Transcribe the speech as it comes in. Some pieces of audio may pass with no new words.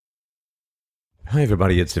Hi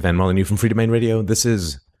everybody, it's Stefan Molyneux from Free Domain Radio. This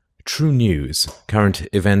is True News, Current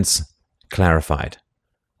Events Clarified.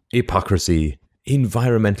 Hypocrisy,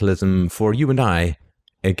 environmentalism for you and I,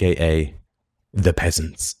 aka the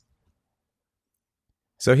peasants.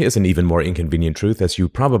 So here's an even more inconvenient truth. As you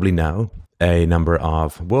probably know, a number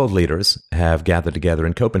of world leaders have gathered together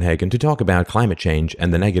in Copenhagen to talk about climate change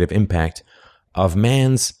and the negative impact of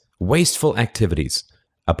man's wasteful activities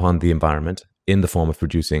upon the environment in the form of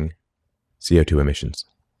producing CO2 emissions.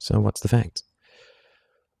 So what's the facts?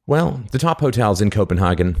 Well, the top hotels in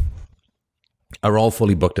Copenhagen are all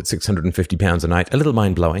fully booked at £650 a night. A little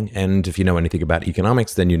mind-blowing, and if you know anything about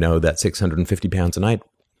economics, then you know that £650 a night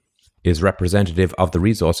is representative of the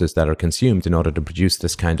resources that are consumed in order to produce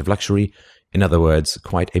this kind of luxury. In other words,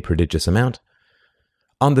 quite a prodigious amount.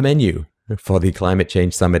 On the menu for the Climate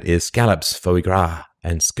Change Summit is scallops, foie gras,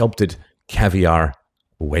 and sculpted caviar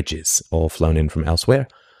wedges, all flown in from elsewhere.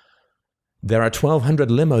 There are 1,200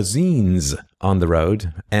 limousines on the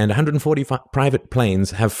road, and 140 private planes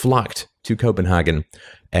have flocked to Copenhagen,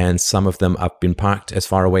 and some of them have been parked as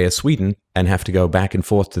far away as Sweden and have to go back and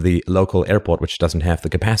forth to the local airport, which doesn't have the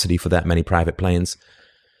capacity for that many private planes,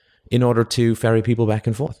 in order to ferry people back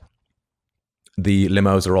and forth. The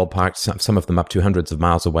limos are all parked, some of them up to hundreds of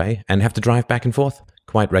miles away, and have to drive back and forth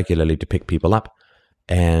quite regularly to pick people up,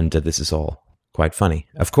 and this is all quite funny.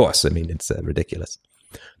 Of course, I mean, it's ridiculous.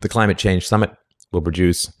 The Climate Change Summit will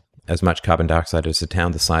produce as much carbon dioxide as a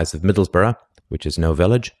town the size of Middlesbrough, which is no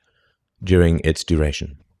village, during its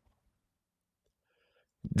duration.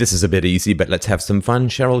 This is a bit easy, but let's have some fun.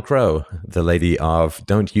 Sheryl Crow, the lady of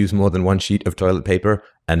don't use more than one sheet of toilet paper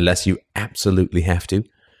unless you absolutely have to.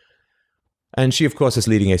 And she, of course, is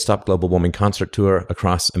leading a Stop Global Warming concert tour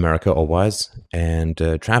across America, or was, and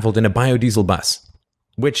traveled in a biodiesel bus,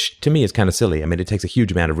 which to me is kind of silly. I mean, it takes a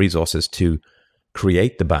huge amount of resources to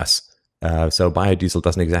create the bus, so biodiesel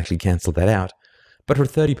doesn't exactly cancel that out. But her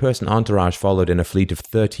 30-person entourage followed in a fleet of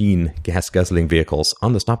 13 gas-guzzling vehicles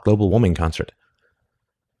on the Stop Global Warming concert.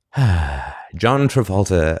 John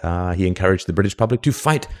Travolta, he encouraged the British public to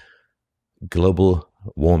fight global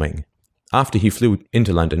warming after he flew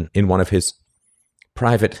into London in one of his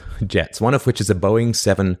private jets, one of which is a Boeing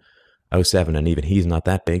 707, and even he's not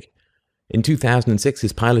that big. In 2006,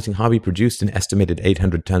 his piloting hobby produced an estimated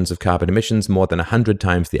 800 tons of carbon emissions, more than 100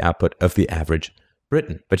 times the output of the average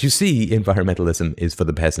Briton. But you see, environmentalism is for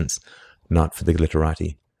the peasants, not for the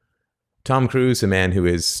glitterati. Tom Cruise, a man who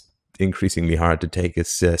is increasingly hard to take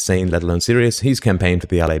as sane, let alone serious, he's campaigned for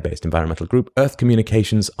the LA-based environmental group Earth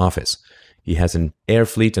Communications Office. He has an air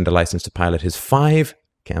fleet and a license to pilot his 5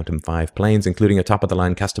 planes, including a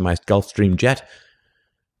top-of-the-line customized Gulfstream jet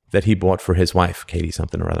that he bought for his wife, Katie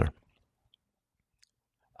something or other.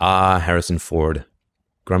 Harrison Ford,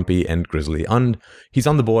 grumpy and grizzly. He's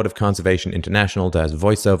on the board of Conservation International, does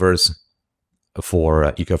voiceovers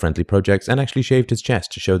for eco-friendly projects, and actually shaved his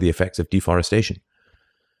chest to show the effects of deforestation.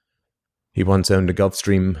 He once owned a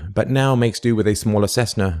Gulfstream, but now makes do with a smaller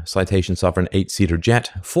Cessna Citation Sovereign 8-seater jet,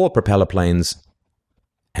 4 propeller planes,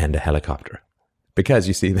 and a helicopter. Because,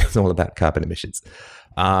 you see, that's all about carbon emissions.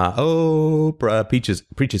 Oprah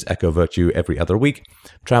preaches eco-virtue every other week,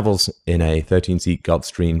 travels in a 13-seat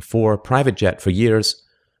Gulfstream 4 private jet for years,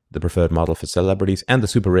 the preferred model for celebrities and the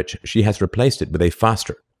super rich. She has replaced it with a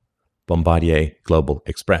faster Bombardier Global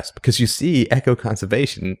Express. Because you see,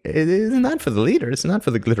 eco-conservation is not for the leaders, not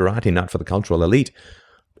for the glitterati, not for the cultural elite.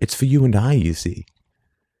 It's for you and I, you see.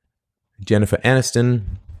 Jennifer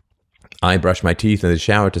Aniston, I brush my teeth in the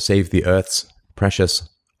shower to save the Earth's precious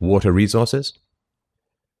water resources.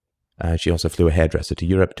 She also flew a hairdresser to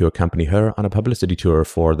Europe to accompany her on a publicity tour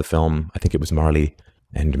for the film, I think it was Marley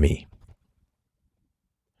and Me.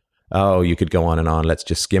 Oh, you could go on and on. Let's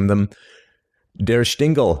just skim them. Der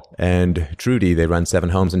Stingel and Trudy, they run 7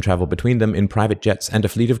 homes and travel between them in private jets and a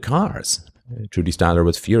fleet of cars. Trudy Styler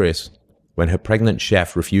was furious when her pregnant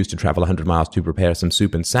chef refused to travel 100 miles to prepare some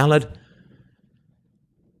soup and salad.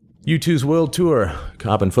 U2's world tour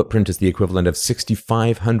carbon footprint is the equivalent of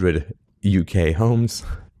 6,500 UK homes.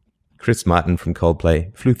 Chris Martin from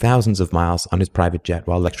Coldplay flew thousands of miles on his private jet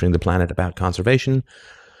while lecturing the planet about conservation.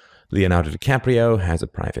 Leonardo DiCaprio has a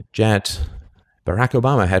private jet. Barack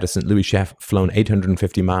Obama had a St. Louis chef flown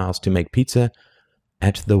 850 miles to make pizza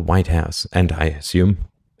at the White House, and I assume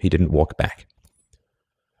he didn't walk back.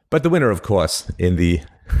 But the winner, of course, in the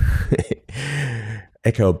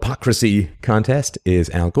Eco-Hypocrisy contest is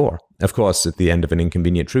Al Gore. Of course, at the end of An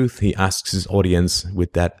Inconvenient Truth, he asks his audience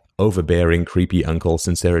with that overbearing, creepy uncle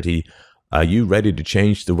sincerity, "Are you ready to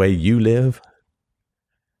change the way you live?"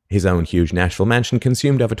 His own huge Nashville mansion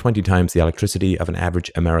consumed over 20 times the electricity of an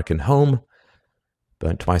average American home.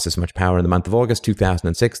 burnt twice as much power in the month of August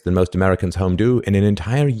 2006 than most Americans home do in an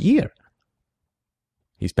entire year.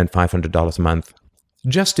 He spent $500 a month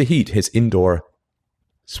just to heat his indoor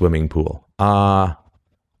swimming pool.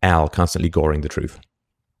 Al constantly goring the truth.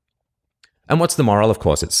 And what's the moral? Of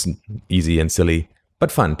course, it's easy and silly,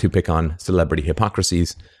 but fun to pick on celebrity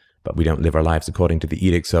hypocrisies. But we don't live our lives according to the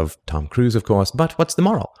edicts of Tom Cruise, of course. But what's the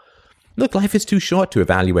moral? Look, life is too short to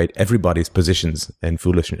evaluate everybody's positions and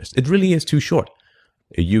foolishness. It really is too short.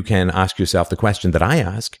 You can ask yourself the question that I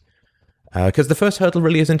ask, because the first hurdle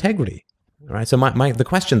really is integrity. Right? So the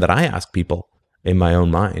question that I ask people in my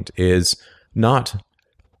own mind is not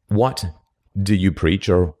what do you preach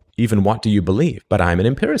or even what do you believe, but I'm an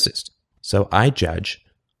empiricist. So I judge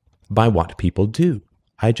by what people do.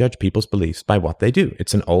 I judge people's beliefs by what they do.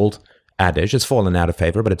 It's an old adage. It's fallen out of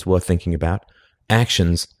favor, but it's worth thinking about.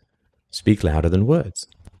 Actions speak louder than words.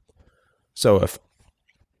 So if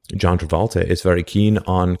John Travolta is very keen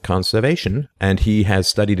on conservation and he has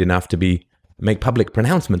studied enough to make public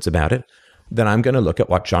pronouncements about it, then I'm going to look at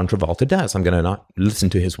what John Travolta does. I'm going to not listen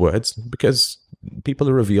to his words because people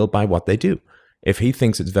are revealed by what they do. If he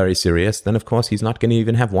thinks it's very serious, then of course he's not going to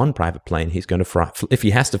even have one private plane. He's going to fly. If he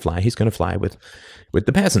has to fly, he's going to fly with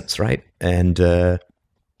the peasants, right? And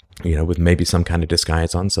with maybe some kind of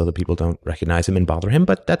disguise on so that people don't recognize him and bother him.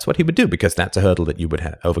 But that's what he would do because that's a hurdle that you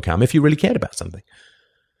would overcome if you really cared about something.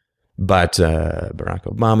 But Barack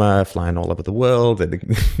Obama flying all over the world, and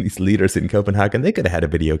these leaders in Copenhagen, they could have had a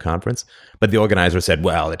video conference. But the organizer said,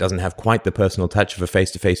 well, it doesn't have quite the personal touch of a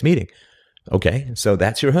face-to-face meeting. Okay, so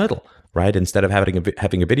that's your hurdle, right? Instead of having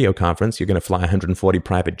a video conference, you're going to fly 140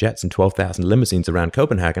 private jets and 12,000 limousines around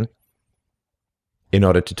Copenhagen in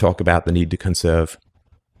order to talk about the need to conserve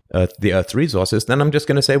the Earth's resources. Then I'm just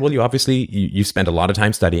going to say, well, you spent a lot of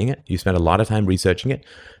time studying it. You spent a lot of time researching it.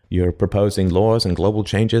 You're proposing laws and global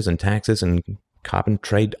changes and taxes and carbon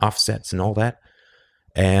trade offsets and all that.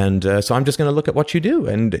 And so I'm just going to look at what you do.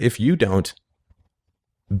 And if you don't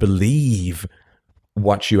believe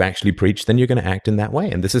what you actually preach, then you're going to act in that way.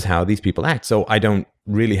 And this is how these people act. So I don't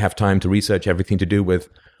really have time to research everything to do with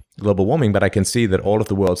global warming, but I can see that all of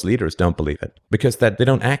the world's leaders don't believe it because that they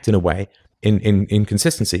don't act in a way in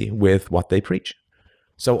consistency with what they preach.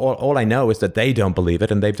 So all I know is that they don't believe it,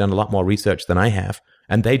 and they've done a lot more research than I have,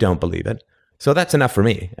 and they don't believe it. So that's enough for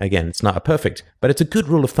me. Again, it's not a perfect, but it's a good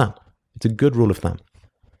rule of thumb. It's a good rule of thumb.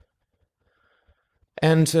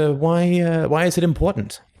 And why is it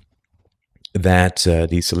important that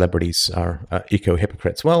these celebrities are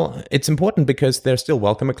eco-hypocrites? Well, it's important because they're still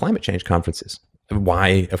welcome at climate change conferences.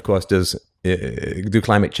 Why, of course, do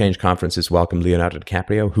climate change conferences welcome Leonardo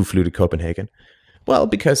DiCaprio, who flew to Copenhagen? Well,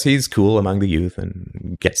 because he's cool among the youth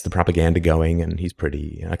and gets the propaganda going, and he's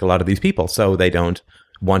pretty, like a lot of these people. So they don't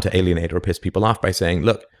want to alienate or piss people off by saying,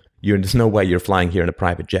 look, there's no way you're flying here in a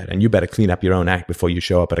private jet, and you better clean up your own act before you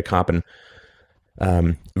show up at a carbon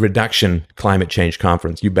reduction climate change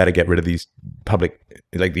conference. You better get rid of these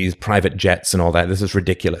these private jets and all that. This is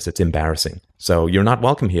ridiculous. It's embarrassing. So you're not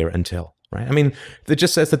welcome here until, right? I mean, it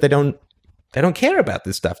just says that they don't care about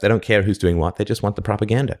this stuff. They don't care who's doing what. They just want the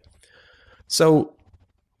propaganda. So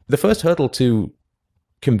the first hurdle to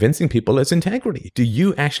convincing people is integrity. Do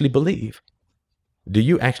you actually believe? Do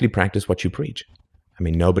you actually practice what you preach? I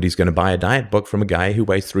mean, nobody's going to buy a diet book from a guy who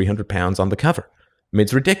weighs 300 pounds on the cover. I mean,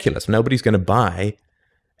 it's ridiculous. Nobody's going to buy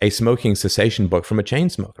a smoking cessation book from a chain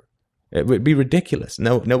smoker. It would be ridiculous.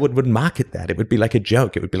 No one would market that. It would be like a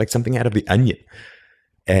joke. It would be like something out of The Onion.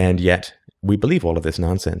 And yet, we believe all of this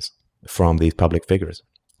nonsense from these public figures.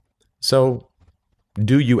 So,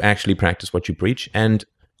 do you actually practice what you preach? And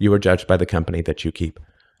you are judged by the company that you keep.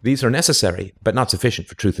 These are necessary, but not sufficient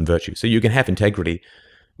for truth and virtue. So you can have integrity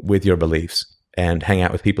with your beliefs and hang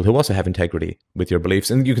out with people who also have integrity with your beliefs,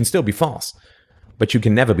 and you can still be false. But you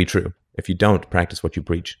can never be true if you don't practice what you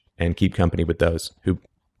preach and keep company with those who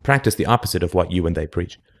practice the opposite of what you and they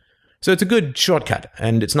preach. So it's a good shortcut,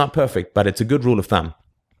 and it's not perfect, but it's a good rule of thumb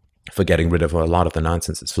for getting rid of a lot of the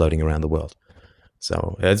nonsense that's floating around the world.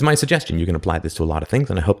 So it's my suggestion. You can apply this to a lot of things,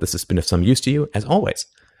 and I hope this has been of some use to you, as always.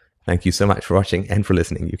 Thank you so much for watching and for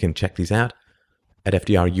listening. You can check these out at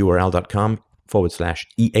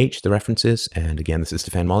fdrurl.com/EH, the references. And again, this is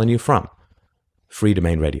Stefan Molyneux from Free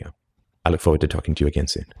Domain Radio. I look forward to talking to you again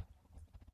soon.